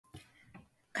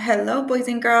Hello, boys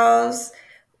and girls.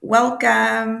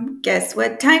 Welcome. Guess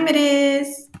what time it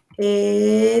is?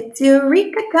 It's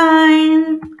Eureka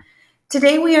time.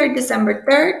 Today we are December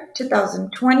 3rd,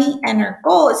 2020, and our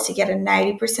goal is to get a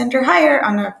 90% or higher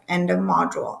on our end of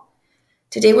module.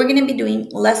 Today we're going to be doing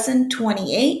lesson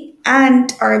 28,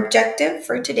 and our objective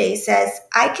for today says,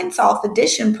 I can solve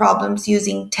addition problems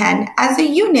using 10 as a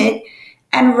unit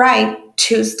and write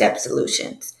two-step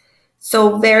solutions.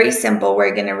 So very simple.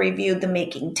 We're going to review the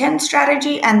making 10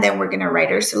 strategy, and then we're going to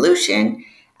write our solution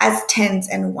as tens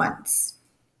and ones.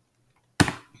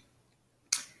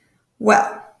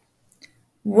 Well,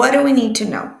 what do we need to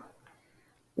know?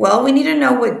 Well, we need to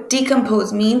know what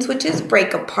decompose means, which is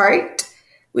break apart.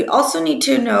 We also need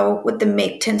to know what the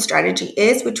make 10 strategy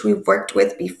is, which we've worked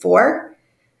with before.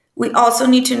 We also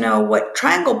need to know what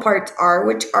triangle parts are,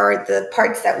 which are the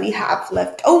parts that we have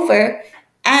left over,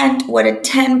 and what a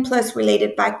 10 plus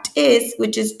related fact is,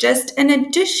 which is just an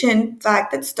addition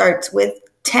fact that starts with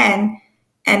 10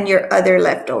 and your other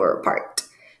leftover part,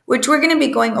 which we're going to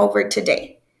be going over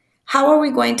today. How are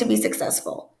we going to be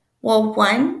successful? Well,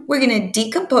 1, we're going to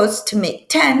decompose to make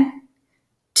 10.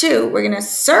 2, we're going to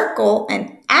circle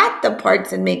and add the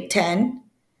parts and make 10.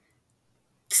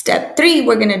 Step 3,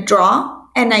 we're going to draw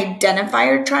and identify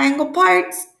our triangle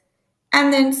parts.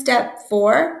 And then step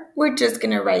 4, we're just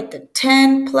going to write the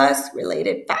 10 plus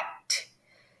related fact.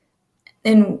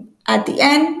 Then at the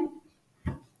end,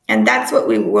 and that's what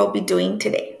we will be doing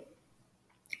today.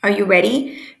 Are you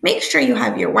ready? Make sure you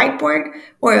have your whiteboard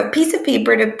or a piece of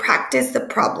paper to practice the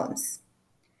problems.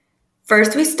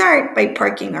 First, we start by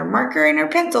parking our marker and our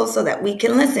pencil so that we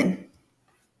can listen.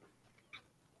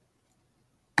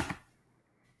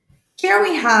 Here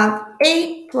we have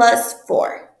 8 plus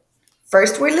 4.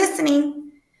 First, we're listening.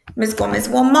 Ms. Gomez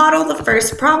will model the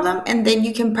first problem, and then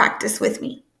you can practice with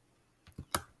me.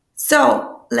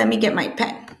 So let me get my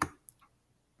pen.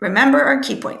 Remember our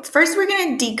key points. First, we're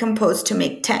going to decompose to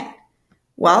make 10.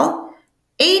 Well,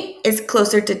 8 is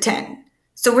closer to 10.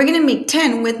 So we're going to make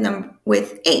 10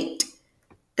 with 8.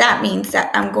 That means that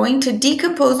I'm going to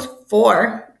decompose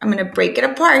 4. I'm going to break it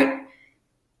apart.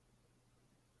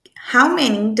 How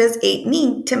many does 8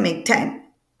 need to make 10?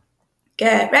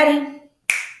 Get ready.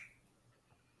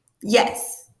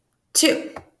 Yes,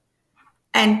 2.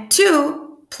 And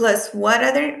 2 plus what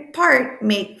other part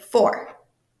make 4?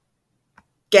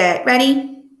 Get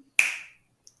ready.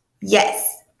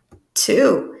 Yes,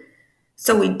 2.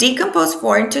 So we decompose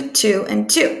 4 into 2 and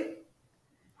 2.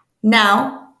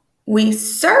 Now we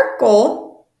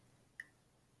circle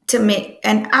to make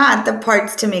and add the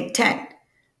parts to make 10.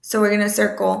 So we're going to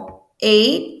circle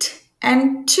 8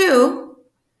 and 2.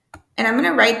 And I'm going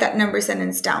to write that number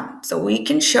sentence down so we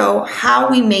can show how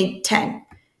we made 10.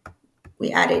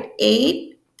 We added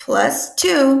 8 plus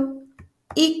 2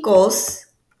 equals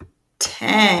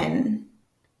 10.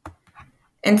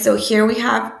 And so here we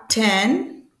have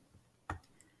 10.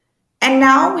 And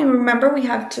now we remember we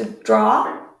have to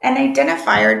draw and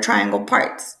identify our triangle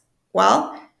parts.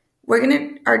 Well,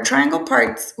 our triangle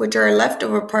parts, which are our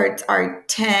leftover parts, are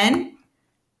 10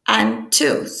 and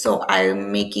 2. So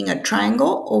I'm making a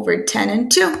triangle over 10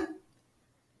 and 2.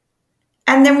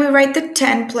 And then we write the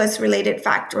 10 plus related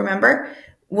fact. Remember?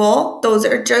 Well, those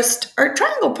are just our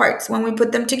triangle parts when we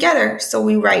put them together. So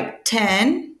we write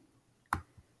 10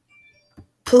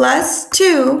 plus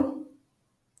 2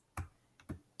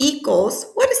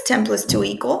 equals, what does 10 plus 2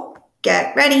 equal?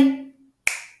 Get ready.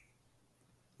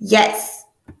 Yes,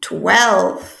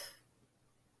 12.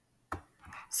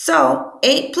 So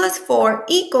 8 plus 4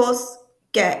 equals,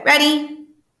 get ready.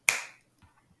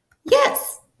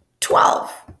 Yes,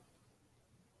 12.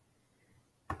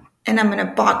 And I'm going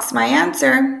to box my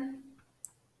answer.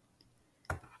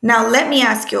 Now let me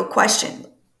ask you a question.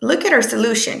 Look at our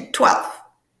solution, 12.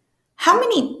 How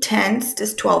many tens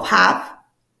does 12 have?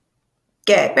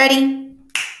 Get ready.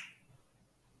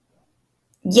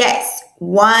 Yes,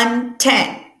 1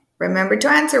 10. Remember to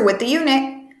answer with the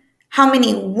unit. How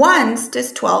many ones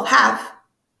does 12 have?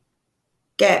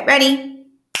 Get ready.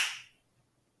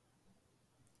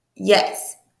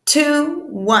 Yes, 2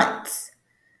 ones.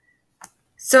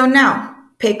 So now,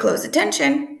 pay close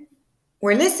attention.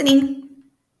 We're listening.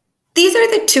 These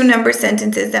are the 2 number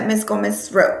sentences that Ms. Gomez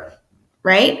wrote,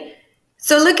 right?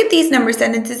 So look at these number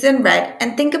sentences in red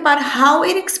and think about how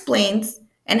it explains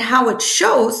and how it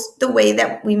shows the way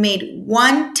that we made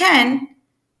 1 10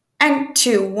 and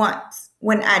 2 ones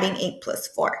when adding 8 plus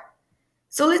 4.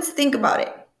 So let's think about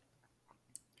it.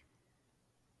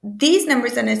 These number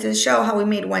sentences show how we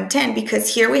made 1 10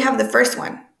 because here we have the first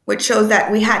one, which shows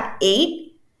that we had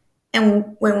 8,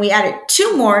 and when we added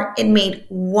 2 more, it made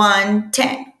 1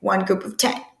 10, one group of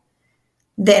 10.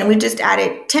 Then we just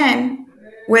added 10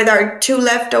 with our 2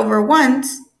 leftover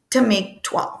ones to make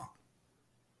 12.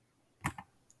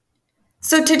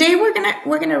 So today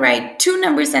we're gonna write 2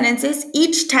 number sentences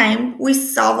each time we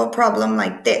solve a problem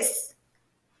like this.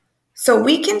 So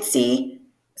we can see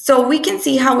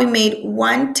how we made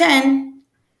 110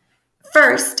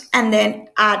 first and then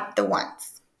add the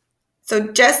ones.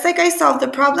 So just like I solved the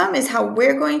problem is how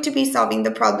we're going to be solving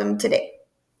the problem today.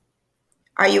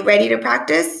 Are you ready to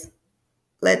practice?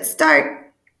 Let's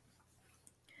start.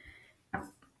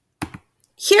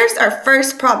 Here's our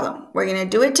first problem. We're going to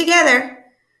do it together.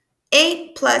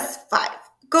 8 plus 5.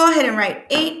 Go ahead and write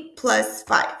 8 plus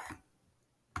 5.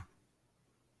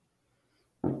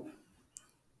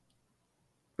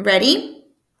 Ready?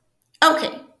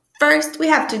 Okay, first we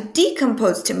have to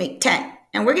decompose to make 10.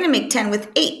 And we're going to make 10 with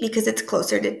 8 because it's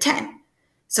closer to 10.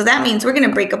 So that means we're going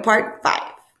to break apart 5.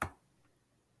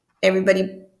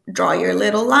 Everybody draw your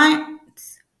little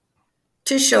lines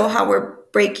to show how we're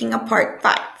breaking apart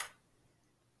 5.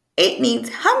 8 needs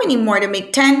how many more to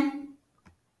make 10?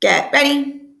 Get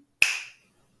ready.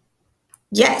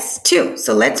 Yes, 2.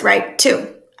 So let's write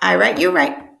 2. I write, you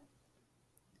write.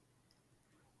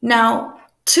 Now,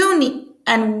 2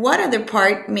 and what other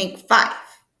part make 5?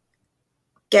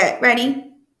 Get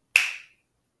ready.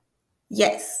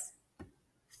 Yes,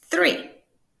 3.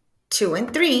 2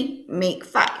 and 3 make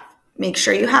 5. Make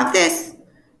sure you have this.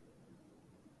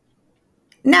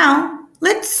 Now,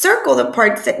 let's circle the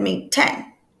parts that make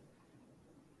 10.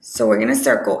 So we're going to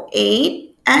circle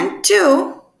 8 and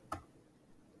 2.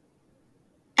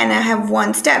 And I have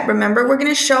one step. Remember, we're going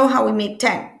to show how we make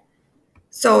 10.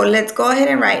 So let's go ahead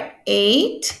and write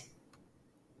 8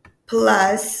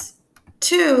 plus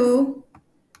 2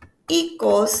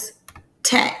 equals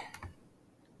 10.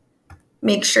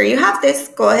 Make sure you have this.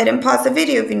 Go ahead and pause the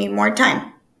video if you need more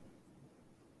time.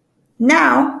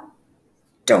 Now,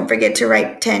 don't forget to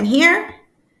write 10 here,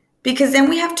 because then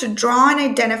we have to draw and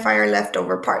identify our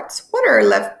leftover parts. What are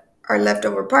our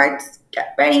leftover parts?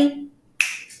 Get ready.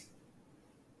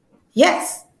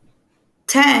 Yes,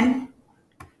 10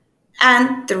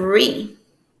 and 3.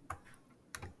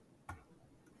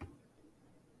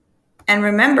 And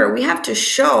remember, we have to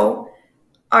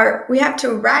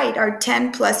write our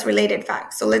 10 plus related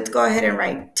facts. So let's go ahead and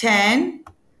write 10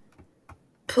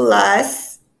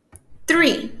 plus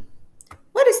 3.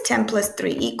 What does 10 plus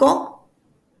 3 equal?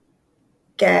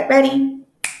 Get ready.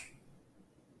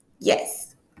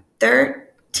 Yes,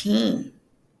 13.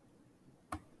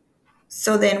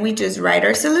 So then we just write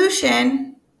our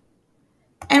solution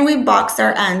and we box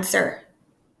our answer.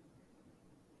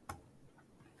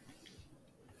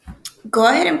 Go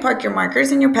ahead and park your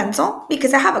markers and your pencil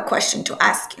because I have a question to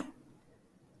ask you.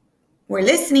 We're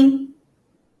listening.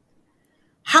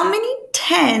 How many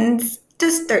 10s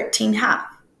does 13 have?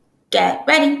 Get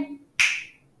ready.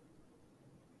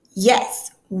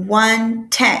 Yes,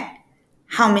 110.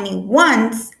 How many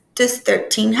 1s does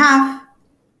 13 have?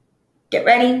 Get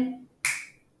ready.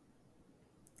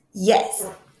 Yes,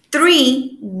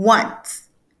 3 1s.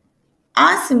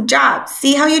 Awesome job.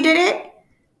 See how you did it?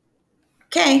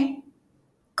 Okay.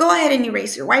 Go ahead and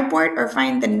erase your whiteboard or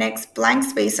find the next blank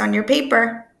space on your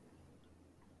paper.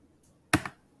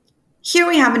 Here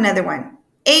we have another one.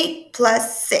 8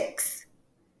 plus 6.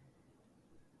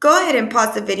 Go ahead and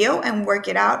pause the video and work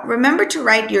it out. Remember to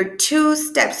write your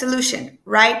 2-step solution.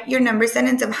 Write your number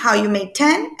sentence of how you made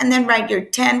 10 and then write your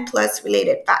 10 plus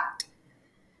related fact.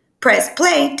 Press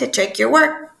play to check your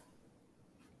work.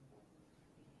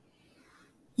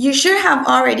 You should have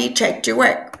already checked your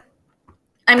work.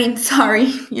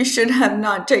 You should have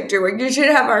not checked your work. You should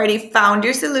have already found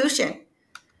your solution.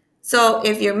 So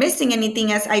if you're missing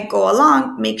anything as I go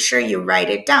along, make sure you write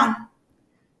it down.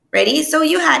 Ready? So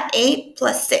you had 8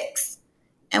 plus 6.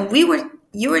 And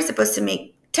you were supposed to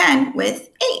make 10 with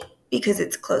 8 because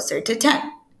it's closer to 10.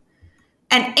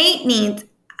 And 8 needs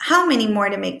how many more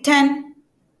to make 10?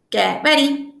 Get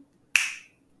ready.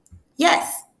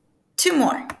 Yes, 2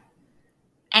 more.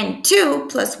 And 2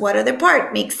 plus what other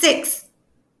part makes 6?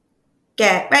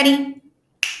 Get ready.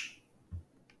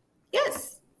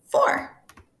 Yes, 4.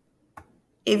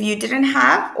 If you didn't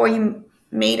have or you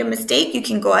made a mistake, you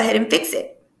can go ahead and fix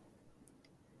it.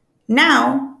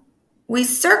 Now, we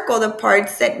circle the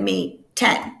parts that made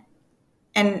 10.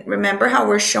 And remember how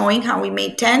we're showing how we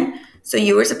made 10? So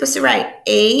you were supposed to write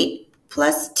 8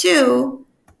 plus 2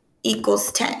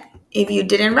 equals 10. If you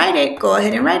didn't write it, go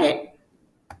ahead and write it.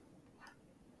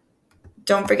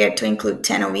 Don't forget to include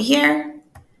 10 over here.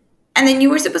 And then you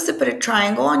were supposed to put a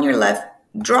triangle on your left,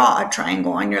 draw a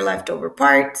triangle on your leftover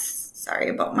parts. Sorry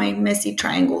about my messy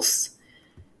triangles.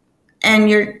 And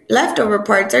your leftover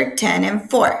parts are 10 and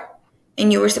 4.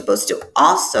 And you were supposed to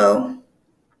also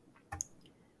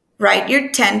write your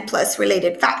 10 plus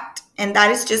related fact. And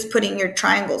that is just putting your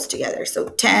triangles together. So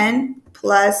 10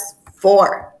 plus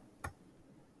 4.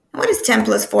 What does 10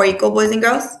 plus 4 equal, boys and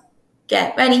girls?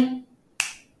 Get ready.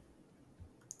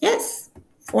 Yes,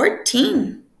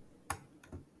 14.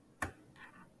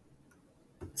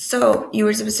 So you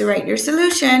were supposed to write your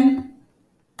solution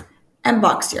and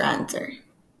box your answer.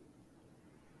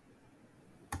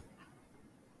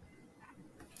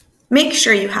 Make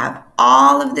sure you have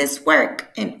all of this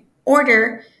work in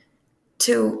order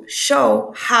to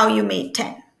show how you made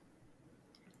 10.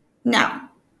 Now,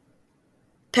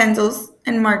 pencils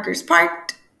and markers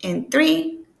parked in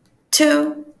 3,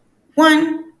 2,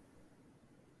 1.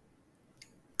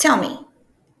 Tell me,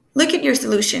 look at your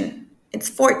solution. It's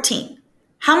 14.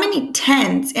 How many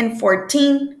 10s in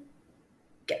 14?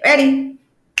 Get ready.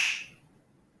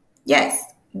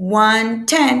 Yes, 1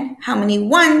 10. How many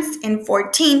 1s in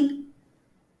 14?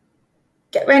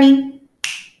 Get ready.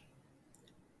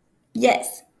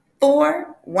 Yes,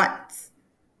 4 1s.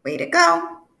 Way to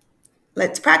go.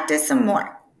 Let's practice some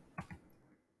more.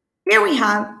 Here we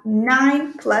have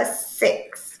 9 plus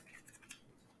 6.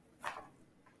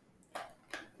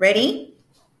 Ready?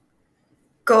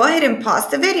 Go ahead and pause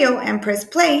the video and press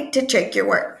play to check your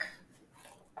work.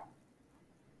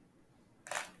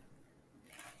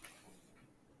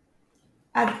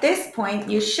 At this point,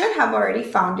 you should have already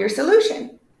found your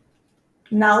solution.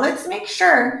 Now let's make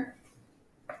sure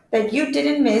that you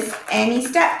didn't miss any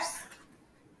steps.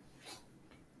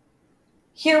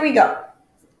 Here we go.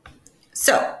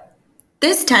 So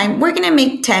this time we're going to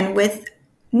make 10 with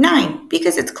 9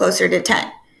 because it's closer to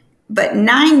 10. But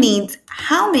 9 needs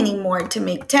how many more to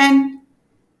make 10?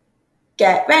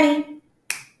 Get ready.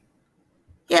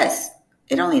 Yes,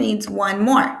 it only needs 1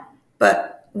 more.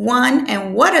 But 1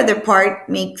 and what other part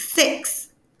makes 6?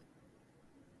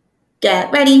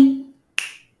 Get ready.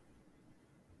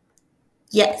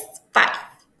 Yes, 5.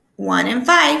 1 and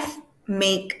 5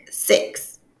 make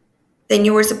 6. Then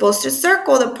you were supposed to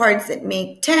circle the parts that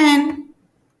make 10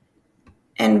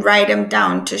 and write them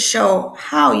down to show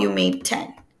how you made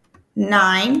 10.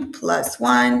 9 plus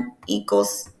 1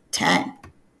 equals 10.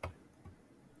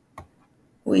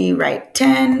 We write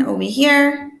 10 over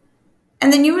here.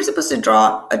 And then you were supposed to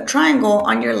draw a triangle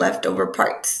on your leftover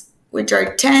parts, which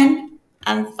are 10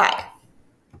 and 5.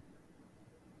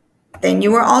 Then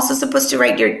you were also supposed to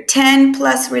write your 10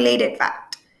 plus related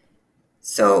fact.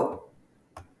 So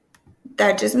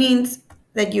that just means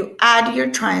that you add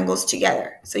your triangles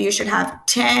together. So you should have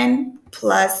 10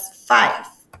 plus 5.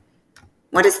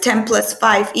 What does 10 plus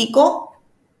 5 equal?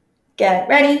 Get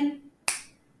ready.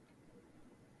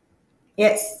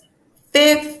 Yes,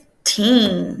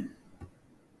 15.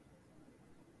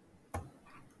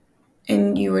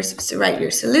 And you were supposed to write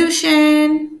your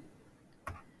solution,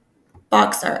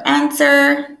 box our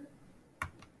answer.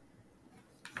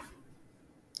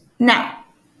 Now,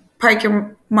 park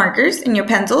your markers and your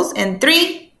pencils in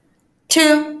 3,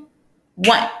 2,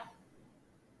 1.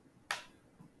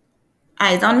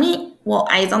 Eyes on me. Well,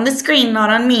 eyes on the screen, not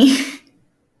on me.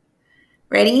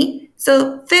 Ready?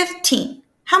 So 15.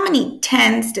 How many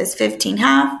 10s does 15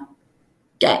 have?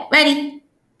 Get ready.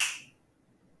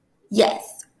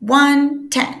 Yes, 1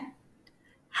 10.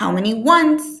 How many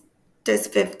 1s does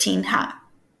 15 have?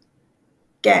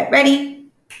 Get ready.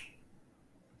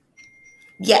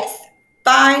 Yes,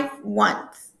 5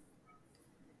 1s.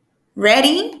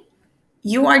 Ready?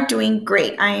 You are doing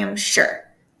great, I am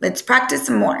sure. Let's practice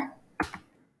some more.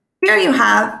 Here you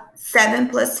have 7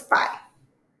 plus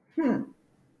 5.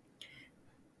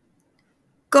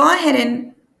 Go ahead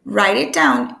and write it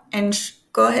down and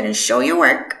go ahead and show your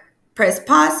work. Press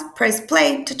pause, press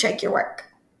play to check your work.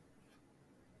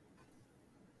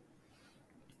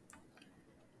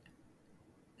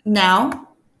 Now,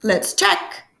 let's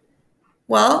check.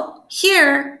 Well,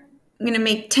 here, I'm going to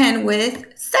make 10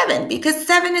 with 7 because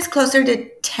 7 is closer to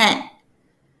 10.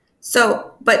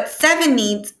 So, but 7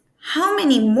 needs how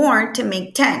many more to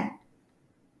make 10?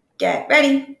 Get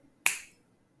ready.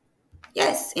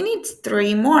 Yes, it needs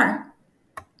 3 more.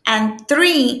 And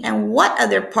 3 and what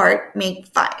other part make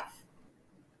 5?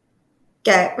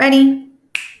 Get ready.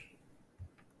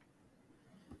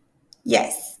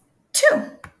 Yes,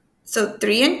 2. So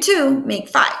 3 and 2 make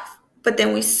 5. But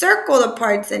then we circle the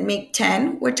parts that make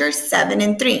 10, which are 7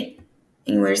 and 3.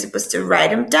 And we're supposed to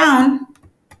write them down.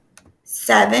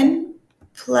 7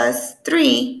 plus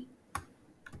 3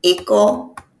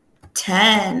 equal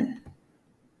 10.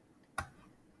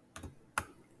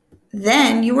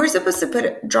 Then you were supposed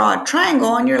to draw a triangle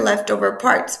on your leftover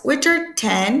parts, which are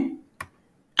 10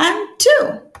 and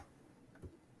 2.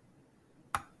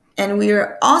 And we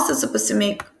are also supposed to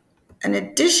make an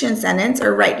addition sentence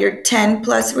or write your 10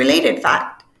 plus related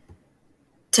fact.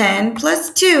 10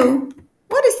 plus 2.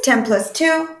 What is 10 plus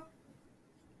 2?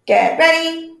 Get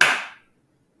ready.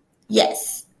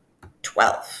 Yes,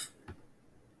 12.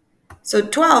 So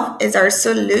 12 is our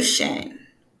solution.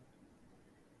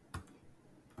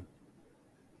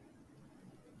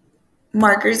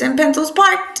 Markers and pencils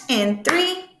parked in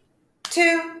 3,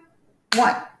 2,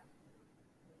 1.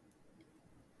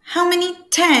 How many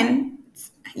 10s?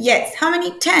 Yes, how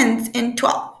many 10s in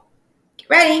 12? Get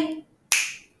ready.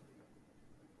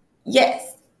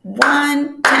 Yes,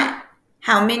 1 10.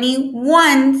 How many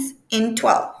 1s in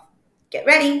 12? Get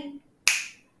ready.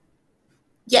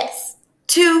 Yes,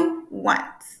 2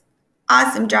 1s.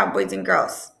 Awesome job, boys and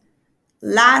girls.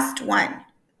 Last one.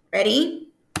 Ready?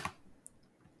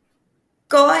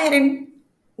 Go ahead and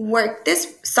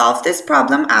solve this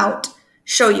problem out,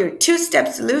 show your 2-step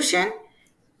solution,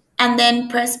 and then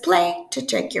press play to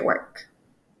check your work.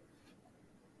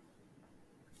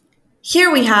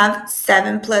 Here we have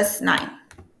 7 plus 9.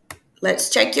 Let's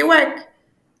check your work.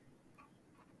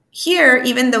 Here,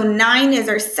 even though 9 is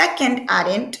our second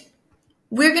addend,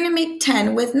 we're going to make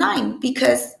 10 with 9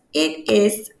 because it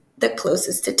is the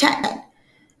closest to 10.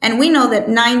 And we know that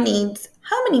 9 needs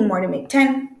how many more to make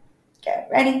 10? Get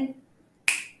ready.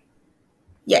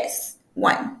 Yes,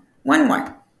 1. 1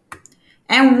 more.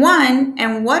 And 1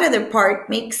 and what other part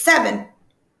makes 7?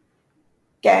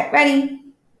 Get ready.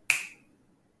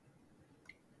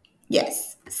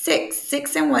 Yes, 6.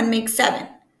 6 and 1 makes 7.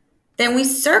 Then we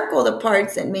circle the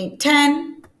parts that make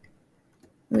 10.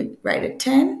 We write a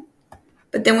 10.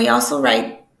 But then we also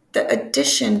write the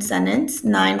addition sentence,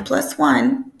 9 plus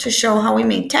 1, to show how we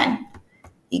made 10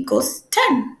 equals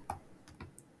 10.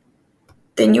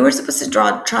 Then you were supposed to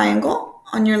draw a triangle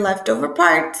on your leftover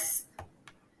parts.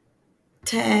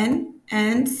 10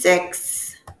 and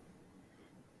 6.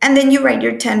 And then you write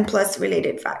your 10 plus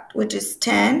related fact, which is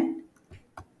 10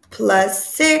 plus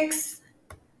 6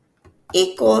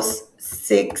 equals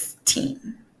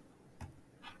 16.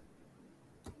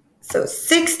 So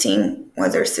 16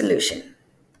 was our solution.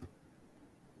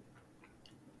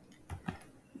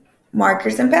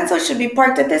 Markers and pencils should be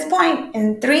parked at this point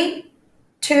in 3,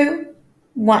 2,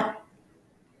 1.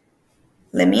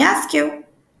 Let me ask you,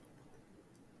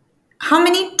 how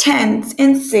many 10s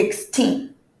in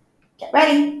 16? Get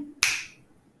ready.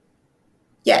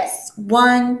 Yes,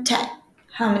 1 10.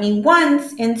 How many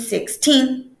 1s in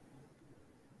 16?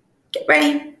 Get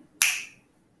ready.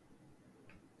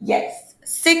 Yes,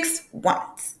 6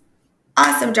 1s.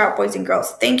 Awesome job, boys and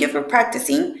girls. Thank you for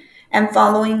practicing and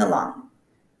following along.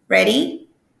 Ready?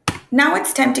 Now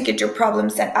it's time to get your problem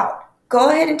set out. Go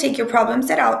ahead and take your problem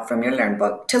set out from your Learn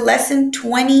Book to lesson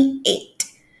 28.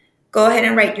 Go ahead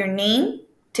and write your name,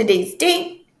 today's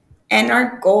date, and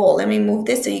our goal. Let me move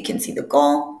this so you can see the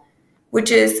goal,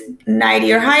 which is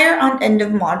 90 or higher on end of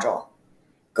module.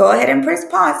 Go ahead and press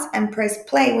pause and press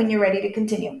play when you're ready to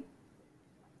continue.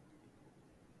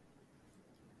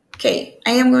 Okay,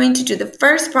 I am going to do the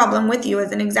first problem with you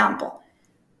as an example.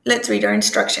 Let's read our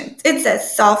instructions. It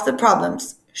says solve the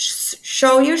problems.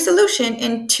 Show your solution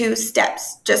in 2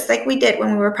 steps, just like we did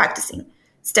when we were practicing.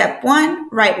 Step 1,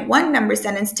 write 1 number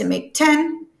sentence to make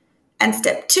 10. And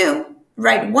step 2,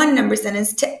 write 1 number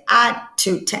sentence to add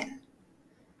to 10.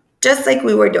 Just like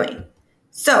we were doing.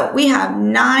 So we have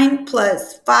 9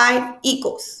 plus 5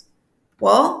 equals.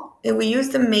 Well, if we use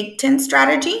the make 10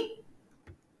 strategy,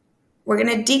 we're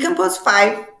going to decompose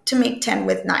 5 to make 10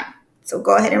 with 9. So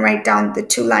go ahead and write down the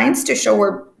 2 lines to show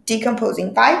we're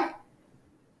decomposing 5.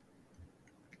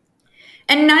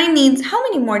 And 9 needs how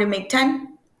many more to make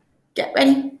 10? Get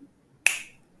ready.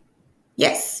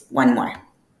 Yes, 1 more.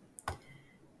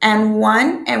 And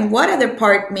 1 and what other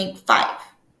part make 5?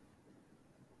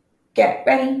 Get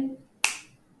ready.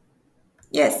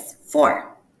 Yes,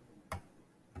 4.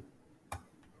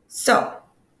 So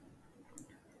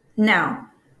now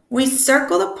we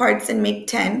circle the parts and make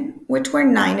 10, which were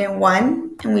 9 and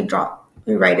 1, and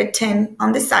we write a 10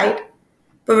 on the side.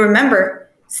 But remember,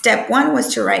 step 1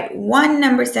 was to write 1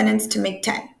 number sentence to make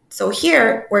 10. So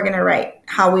here we're going to write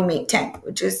how we make 10,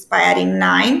 which is by adding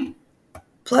 9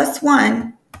 plus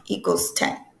 1 equals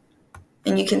 10.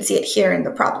 And you can see it here in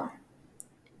the problem.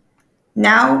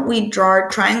 Now we draw our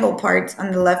triangle parts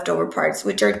on the leftover parts,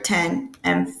 which are 10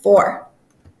 and 4.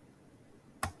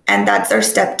 And that's our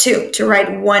step 2, to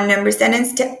write 1 number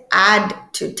sentence to add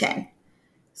to 10.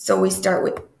 So we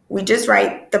just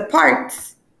write the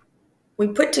parts. We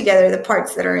put together the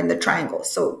parts that are in the triangle.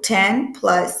 So 10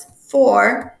 plus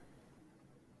 4.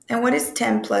 And what is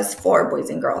 10 plus 4, boys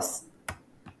and girls?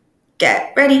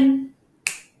 Get ready.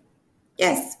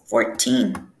 Yes,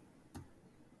 14.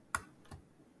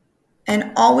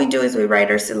 And all we do is we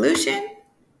write our solution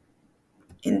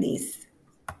in these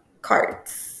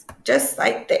cards, just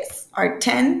like this, our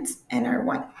 10s and our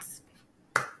 1s.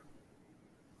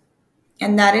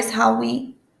 And that is how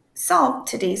we solve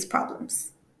today's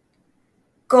problems.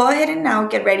 Go ahead and now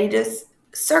get ready to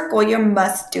circle your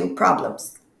must-do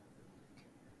problems.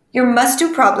 Your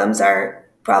must-do problems are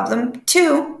problem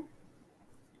 2,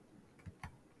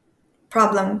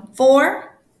 problem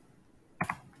 4,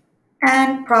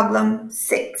 and problem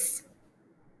 6.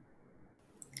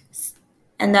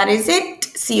 And that is it.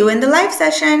 See you in the live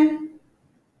session.